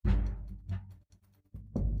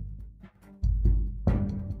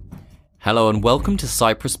Hello and welcome to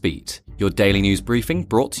Cyprus Beat, your daily news briefing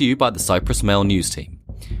brought to you by the Cyprus Mail news team.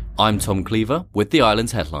 I'm Tom Cleaver with the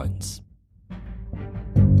island's headlines.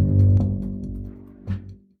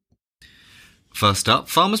 First up,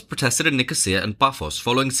 farmers protested in Nicosia and Paphos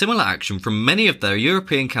following similar action from many of their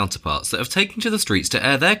European counterparts that have taken to the streets to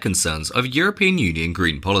air their concerns over European Union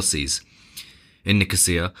green policies. In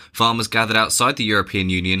Nicosia, farmers gathered outside the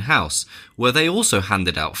European Union House, where they also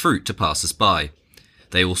handed out fruit to passers-by.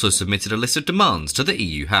 They also submitted a list of demands to the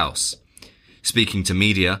EU House. Speaking to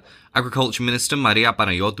media, Agriculture Minister Michalis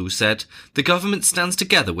Damianos said the government stands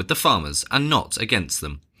together with the farmers and not against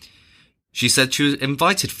them. She said she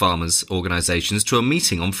invited farmers' organisations to a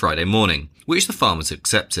meeting on Friday morning, which the farmers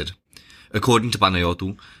accepted. According to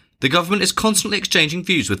Damianos, the government is constantly exchanging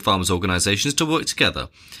views with farmers' organisations to work together,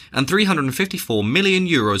 and €354 million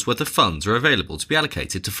worth of funds are available to be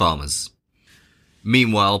allocated to farmers.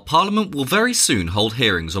 Meanwhile, Parliament will very soon hold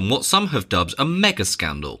hearings on what some have dubbed a mega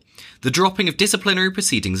scandal, the dropping of disciplinary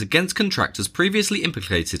proceedings against contractors previously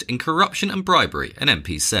implicated in corruption and bribery, an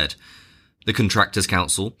MP said. The Contractors'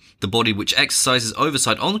 Council, the body which exercises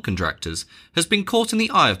oversight on contractors, has been caught in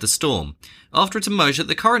the eye of the storm, after it emerged that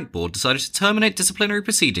the current board decided to terminate disciplinary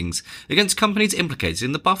proceedings against companies implicated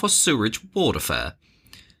in the Paphos sewage board affair.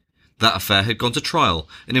 That affair had gone to trial,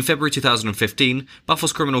 and in February 2015,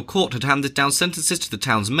 Paphos Criminal Court had handed down sentences to the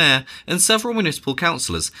town's mayor and several municipal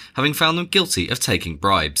councillors, having found them guilty of taking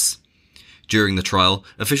bribes. During the trial,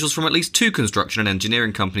 officials from at least two construction and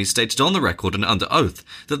engineering companies stated on the record and under oath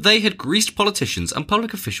that they had greased politicians and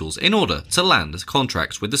public officials in order to land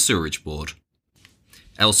contracts with the sewerage board.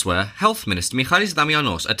 Elsewhere, Health Minister Michalis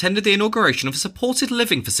Damianos attended the inauguration of a supported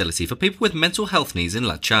living facility for people with mental health needs in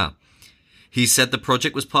Latcha. He said the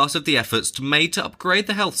project was part of the efforts made to upgrade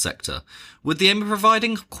the health sector, with the aim of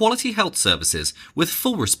providing quality health services with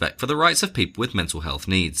full respect for the rights of people with mental health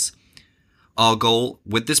needs. Our goal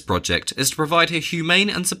with this project is to provide a humane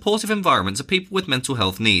and supportive environment to people with mental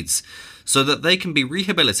health needs, so that they can be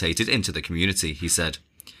rehabilitated into the community, he said.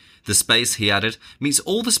 The space, he added, meets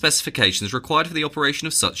all the specifications required for the operation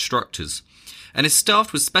of such structures, and is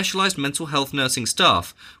staffed with specialised mental health nursing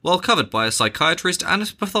staff, while covered by a psychiatrist and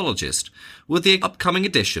a pathologist, with the upcoming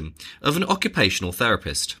addition of an occupational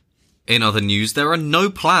therapist. In other news, there are no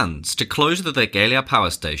plans to close the Degelia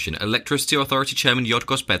power station, Electricity Authority Chairman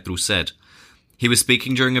Yorgos Petru said. He was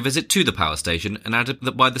speaking during a visit to the power station and added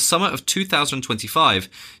that by the summer of 2025,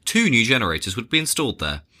 2 new generators would be installed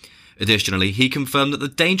there. Additionally, he confirmed that the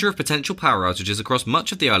danger of potential power outages across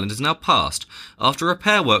much of the island is now past, after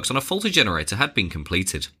repair works on a faulty generator had been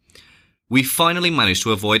completed. We finally managed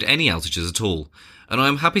to avoid any outages at all, and I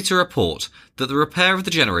am happy to report that the repair of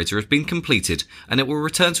the generator has been completed and it will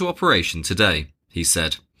return to operation today, he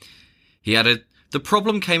said. He added, the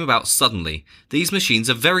problem came about suddenly. These machines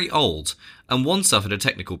are very old, and one suffered a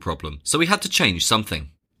technical problem, so we had to change something.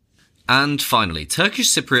 And finally, Turkish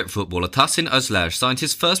Cypriot footballer Tahsin Özler signed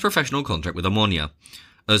his first professional contract with Omonia.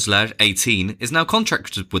 Özler, 18, is now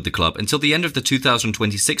contracted with the club until the end of the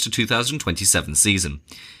 2026 to 2027 season.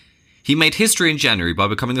 He made history in January by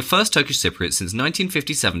becoming the first Turkish Cypriot since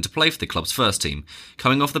 1957 to play for the club's first team,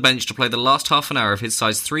 coming off the bench to play the last half an hour of his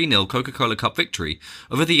side's 3-0 Coca-Cola Cup victory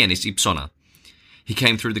over the Yenis Ipsona. He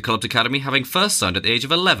came through the club's academy, having first signed at the age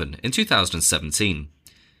of 11 in 2017.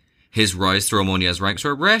 His rise through Omonia's ranks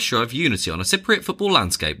were a rare show of unity on a Cypriot football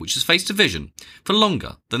landscape which has faced division for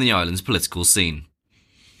longer than the island's political scene.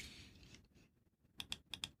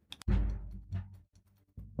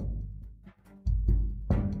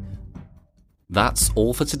 That's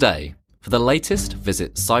all for today. For the latest,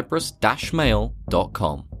 visit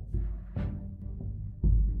cyprus-mail.com.